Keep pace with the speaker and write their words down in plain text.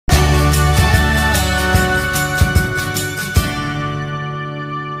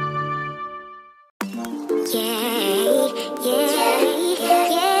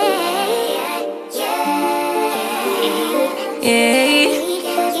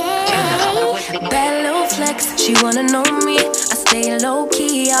She wanna know me, I stay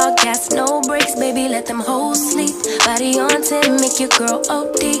low-key, all gas, no brakes, baby, let them hoes sleep. Body on 10, make your girl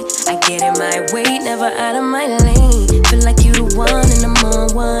OD. I get in my way, never out of my lane. Feel like you the one and I'm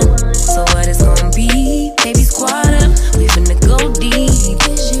on one. So what it's gonna be? Baby, squad up, we finna go deep.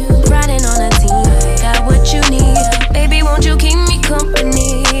 Riding on a team, got what you need. Baby, won't you keep me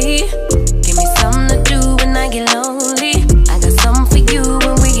company? Give me something to do when I get lonely. I got something for you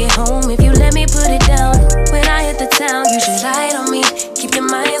when we get home. If you let me put it down, when I hit the town, you should ride on me. Keep your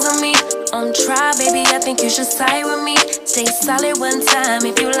minds on me. On try, baby, I think you should side with me. Stay solid one time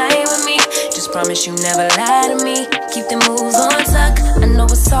if you lie with me. Just promise you never lie to me. Keep the moves on tuck, I know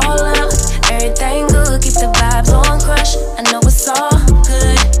it's all love. Everything good, keep the vibes on crush. I know it's all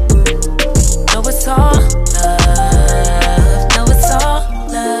good. Know it's all love. Know it's all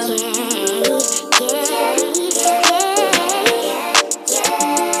love.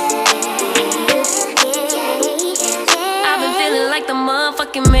 I've been feeling like the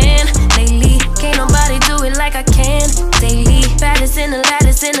motherfucking man lately. Can't nobody do it like I can daily. Baddest in the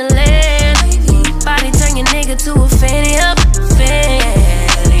lattice in the land. Body turn your nigga to a fanny up,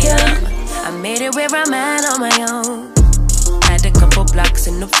 fanny up. I made it where I'm at on my own. Had a couple blocks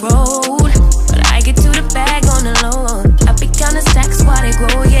in the road, but I get to the bag on the low. I be counting stacks while they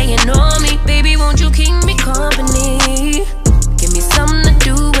grow, yeah, you know me. Baby, won't you keep me company? Give me something to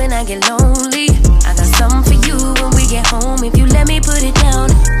do when I get lonely. I got something for you when we get home. If you let me put it down,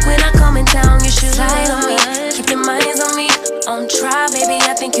 when I come in town, you should slide on me. Keep your minds on me. On try, baby,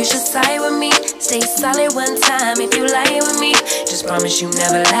 I think you should side with me. Stay solid one time if you lie with me. Just promise you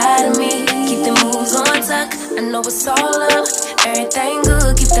never lie to me. Keep the moves on tuck, I know it's all love. Everything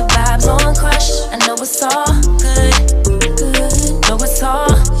good, keep the vibes on crush. I know it's all good, good. Know it's all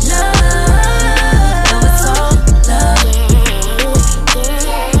love. Know it's all love.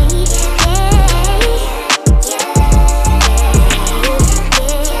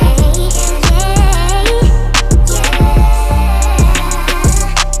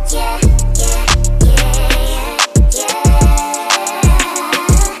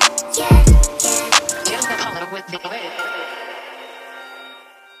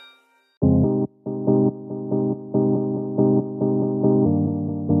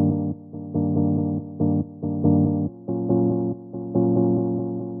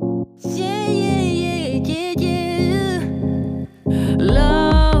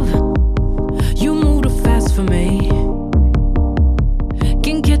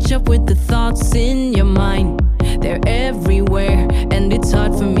 In your mind, they're everywhere, and it's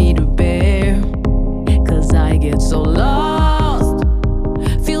hard for me to bear. Cause I get so lost,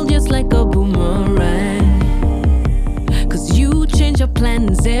 feel just like a boomerang. Cause you change your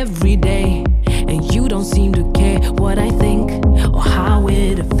plans every day, and you don't seem to care what I think or how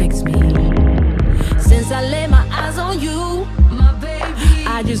it affects me. Since I laid my eyes on you, my baby,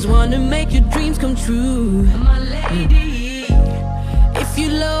 I just wanna make your dreams come true, my lady. If you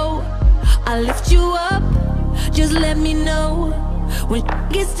low, I'll lift you up, just let me know. When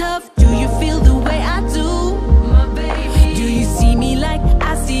gets tough, do you feel the way I do, my baby? Do you see me like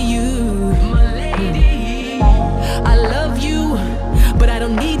I see you, my lady? I love you, but I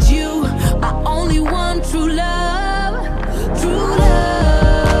don't need you. I only want true love, true love.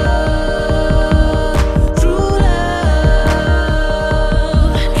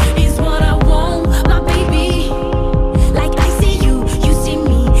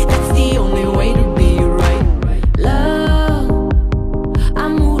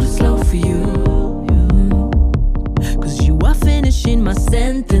 My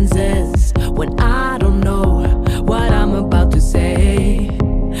sentences when I don't know what I'm about to say,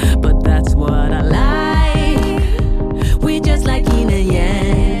 but that's what I like. We just like yin and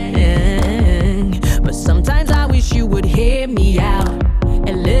yang. But sometimes I wish you would hear me out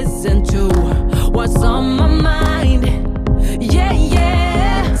and listen to what's on my mind. Yeah,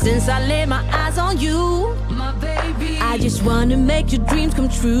 yeah. Since I laid my eyes on you, my baby, I just wanna make your dreams come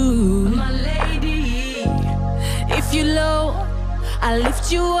true, my lady. If you're low, I'll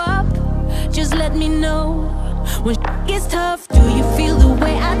lift you up, just let me know. When gets tough, do you feel the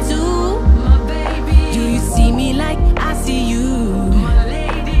way I do, my baby? Do you see me like I see you, my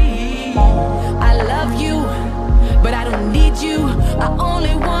lady? I love you, but I don't need you. I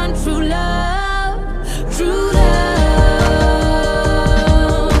only want true love, true love.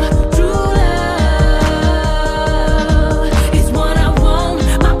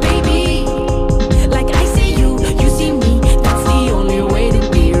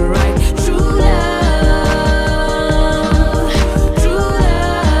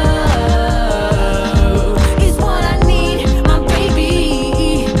 What I need.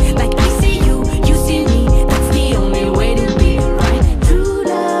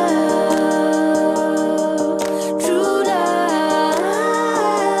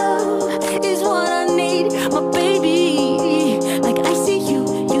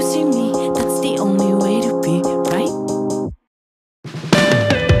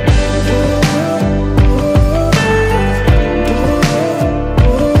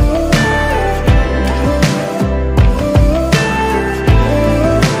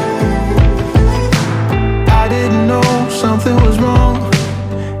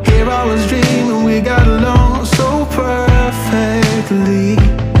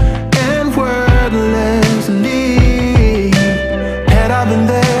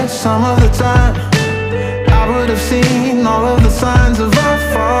 some of the time I would have seen all of the signs of our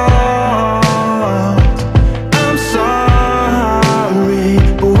fault. I'm sorry,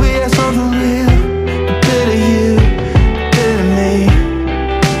 but we had something real, a bit of you, a bit of me.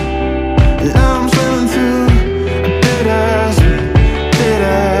 And now I'm swimming through a bitter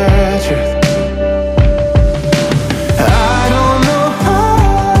truth. I don't know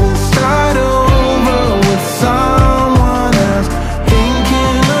how to start over with someone else.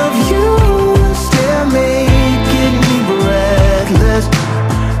 Thinking of you still making me breathless.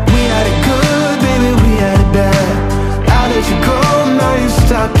 We had it good, baby, we had it bad. I let you go, now you're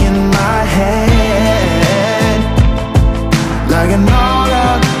stuck in my head, like an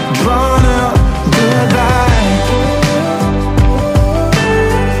all-out, drawn-out goodbye.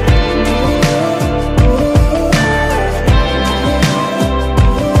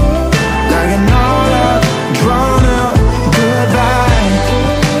 Like an all-out, drawn-out goodbye.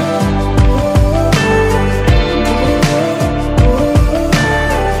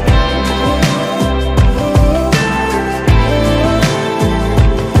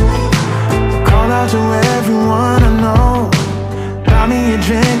 Call out to everyone I know, buy me a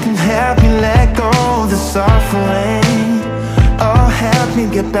drink and help me let go of the suffering. Oh, help me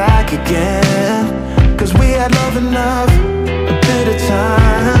get back again, 'cause we had love enough, a bit of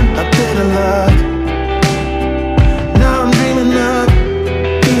time, a bit of luck. Now I'm dreaming of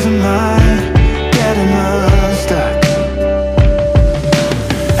peace of mind, getting unstuck.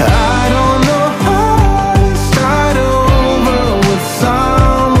 I don't know how to start over with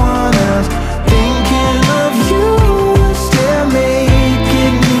someone else. Thinking of you still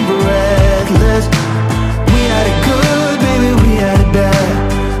making me breathless. We had it good, baby, we had it bad.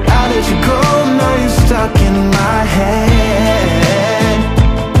 I let you go, now you're stuck in my head,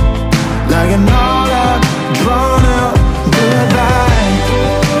 like an all-out, drawn-out goodbye.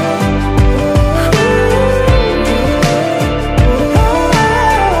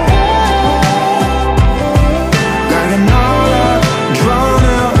 Like an all-out,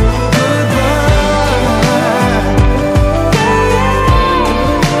 drawn-out goodbye.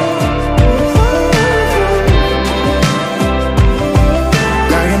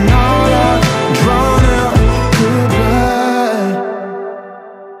 Like an all-out, drawn-out goodbye.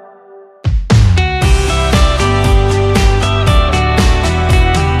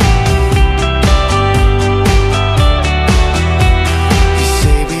 You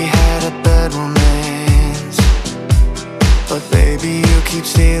say we had a bad romance, but baby you keep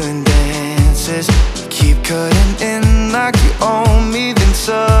stealing dances. You keep cutting in like you own me, then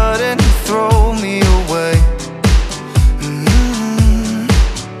suddenly throw me away.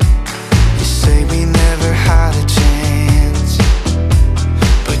 You say we never had a chance,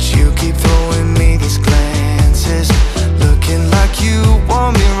 but you keep throwing me these glances, looking like you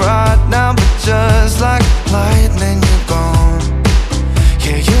want me right now, but just like lightning you're gone.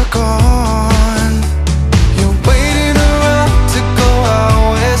 Yeah, you're gone. You're waiting around to go out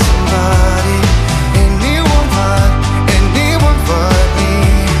with somebody. Anyone but me.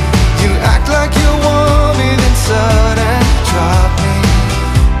 You act like you want me, then suddenly drop me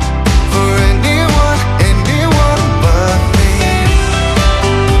for anyone but me.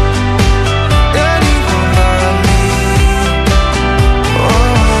 Anyone but me.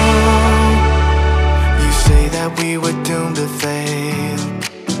 Oh, you say that we were doomed to fail,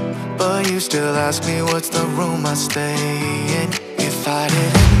 but you still ask me what's the room I stay in. If I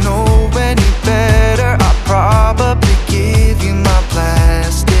did